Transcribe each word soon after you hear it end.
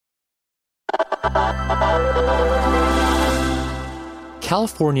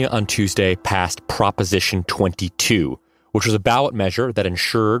California on Tuesday passed Proposition 22, which was a ballot measure that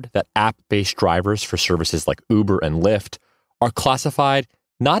ensured that app-based drivers for services like Uber and Lyft are classified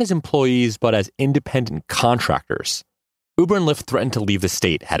not as employees, but as independent contractors. Uber and Lyft threatened to leave the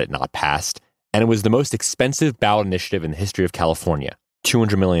state had it not passed, and it was the most expensive ballot initiative in the history of California,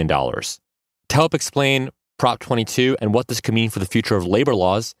 $200 million. To help explain Prop 22 and what this could mean for the future of labor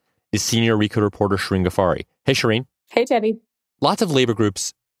laws is senior Recode reporter Shireen Ghaffari. Hey, Shireen. Hey, Teddy. Lots of labor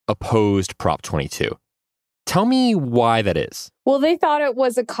groups opposed Prop 22. Tell me why that is. Well, they thought it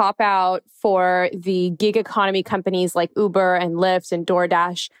was a cop-out for the gig economy companies like Uber and Lyft and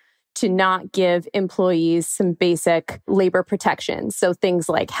DoorDash to not give employees some basic labor protections. So things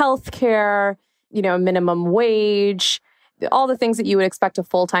like healthcare, minimum wage, all the things that you would expect a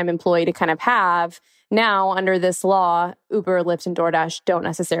full-time employee to kind of have. Now, under this law, Uber, Lyft, and DoorDash don't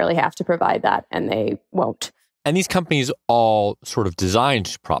necessarily have to provide that, and they won't. And these companies all sort of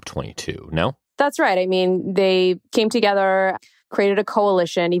designed Prop 22, no? That's right. I mean, they came together, created a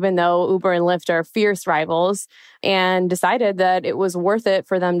coalition, even though Uber and Lyft are fierce rivals, and decided that it was worth it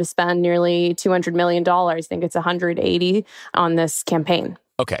for them to spend nearly $200 million. I think it's $180 on this campaign.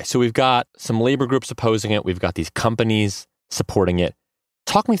 Okay, so we've got some labor groups opposing it. We've got these companies supporting it.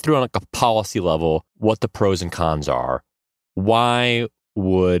 Talk me through on a policy level what the pros and cons are. Why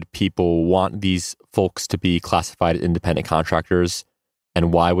would people want these folks to be classified as independent contractors?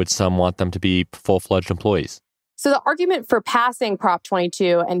 And why would some want them to be full-fledged employees? So the argument for passing Prop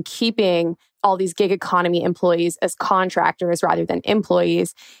 22 and keeping all these gig economy employees as contractors rather than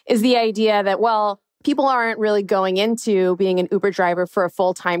employees is the idea that, well, people aren't really going into being an Uber driver for a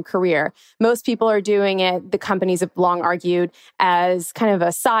full-time career. Most people are doing it, the companies have long argued, as kind of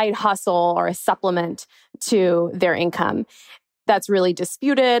a side hustle or a supplement to their income. That's really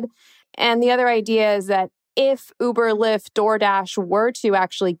disputed. And the other idea is that if Uber, Lyft, DoorDash were to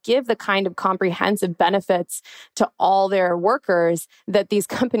actually give the kind of comprehensive benefits to all their workers, that these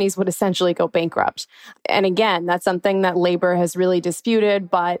companies would essentially go bankrupt. And again, that's something that labor has really disputed.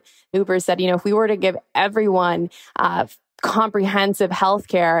 But Uber said, if we were to give everyone comprehensive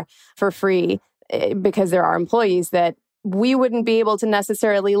healthcare for free because there are employees, that we wouldn't be able to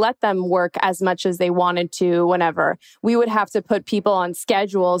necessarily let them work as much as they wanted to whenever. We would have to put people on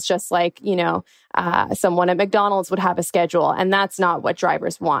schedules just like, someone at McDonald's would have a schedule. And that's not what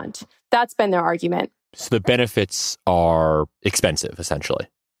drivers want. That's been their argument. So the benefits are expensive, essentially.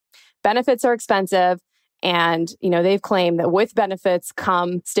 Benefits are expensive. And, they've claimed that with benefits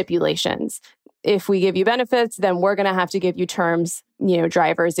come stipulations. If we give you benefits, then we're going to have to give you terms,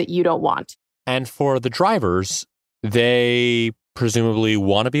 drivers that you don't want. And for the drivers, they presumably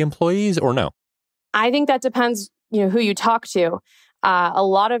want to be employees or no? I think that depends, who you talk to. A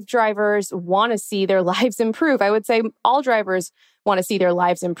lot of drivers want to see their lives improve. I would say all drivers want to see their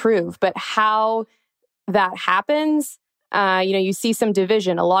lives improve. But how that happens, you see some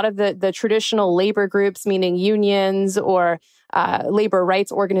division. A lot of the traditional labor groups, meaning unions or labor rights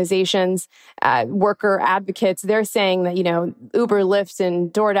organizations, worker advocates, they're saying that, Uber, Lyft,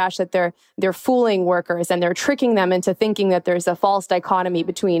 and DoorDash, that they're fooling workers and they're tricking them into thinking that there's a false dichotomy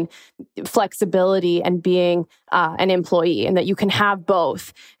between flexibility and being an employee, and that you can have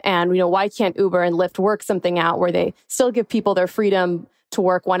both. And, why can't Uber and Lyft work something out where they still give people their freedom to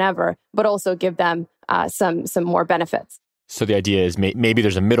work whenever, but also give them some more benefits? So the idea is maybe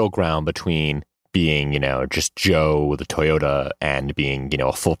there's a middle ground between being, just Joe with a Toyota and being,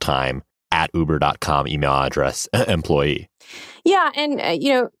 a full-time at uber.com email address employee. Yeah. And,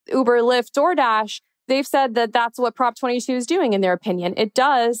 Uber, Lyft, DoorDash, they've said that that's what Prop 22 is doing in their opinion. It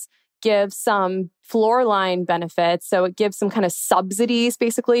does give some floor line benefits. So it gives some kind of subsidies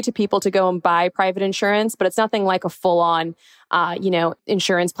basically to people to go and buy private insurance, but it's nothing like a full-on,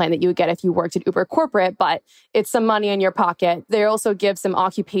 insurance plan that you would get if you worked at Uber corporate, but it's some money in your pocket. They also give some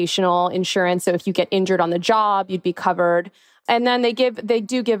occupational insurance. So if you get injured on the job, you'd be covered. And then they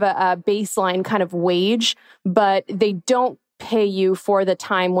do give a baseline kind of wage, but they don't pay you for the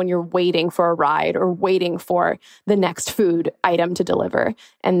time when you're waiting for a ride or waiting for the next food item to deliver.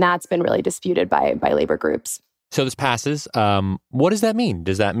 And that's been really disputed by labor groups. So this passes. What does that mean?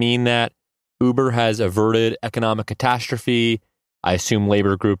 Does that mean that Uber has averted economic catastrophe? I assume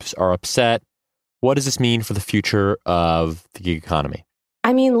labor groups are upset. What does this mean for the future of the gig economy?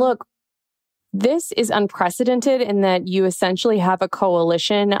 I mean, look, this is unprecedented in that you essentially have a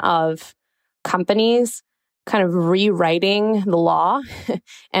coalition of companies kind of rewriting the law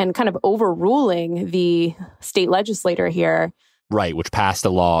and kind of overruling the state legislator here. Right, which passed a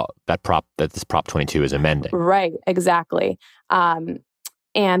law that this Prop 22 is amending. Right, exactly.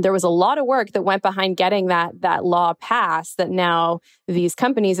 And there was a lot of work that went behind getting that law passed that now these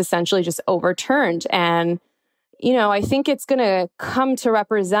companies essentially just overturned. And, I think it's going to come to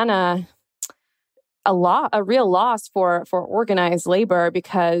represent a real loss for organized labor,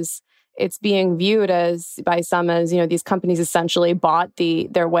 because it's being viewed by some as, these companies essentially bought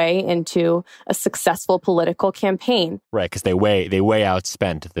their way into a successful political campaign. Right, because they way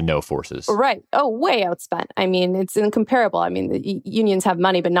outspent the no forces. Right. Oh, way outspent. I mean, it's incomparable. I mean, the unions have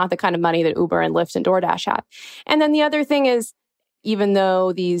money, but not the kind of money that Uber and Lyft and DoorDash have. And then the other thing is, even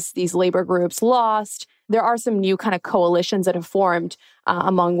though these labor groups lost, there are some new kind of coalitions that have formed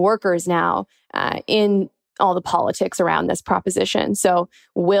among workers now in all the politics around this proposition. So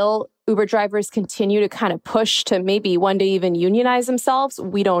will Uber drivers continue to kind of push to maybe one day even unionize themselves?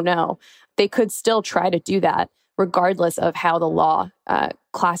 We don't know. They could still try to do that regardless of how the law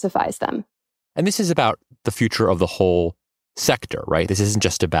classifies them. And this is about the future of the whole sector, right? This isn't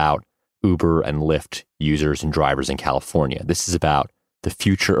just about Uber and Lyft users and drivers in California. This is about the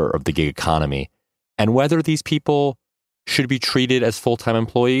future of the gig economy and whether these people should be treated as full-time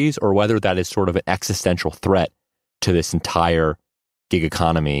employees or whether that is sort of an existential threat to this entire gig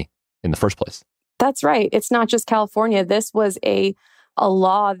economy in the first place. That's right. It's not just California. This was a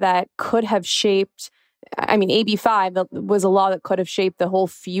law that could have shaped, AB 5 was a law that could have shaped the whole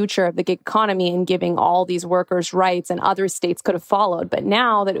future of the gig economy and giving all these workers rights, and other states could have followed. But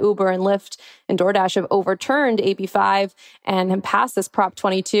now that Uber and Lyft and DoorDash have overturned AB 5 and have passed this Prop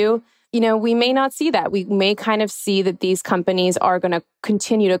 22, we may not see that. We may kind of see that these companies are going to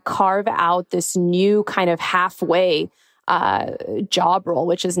continue to carve out this new kind of halfway job role,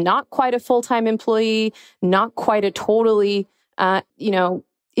 which is not quite a full-time employee, not quite a totally,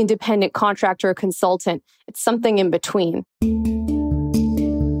 independent contractor or consultant. It's something in between.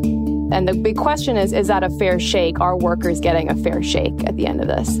 And the big question is that a fair shake? Are workers getting a fair shake at the end of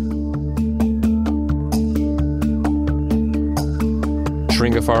this?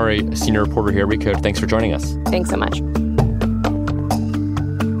 Shireen Ghaffari, senior reporter here at Recode. Thanks for joining us. Thanks so much.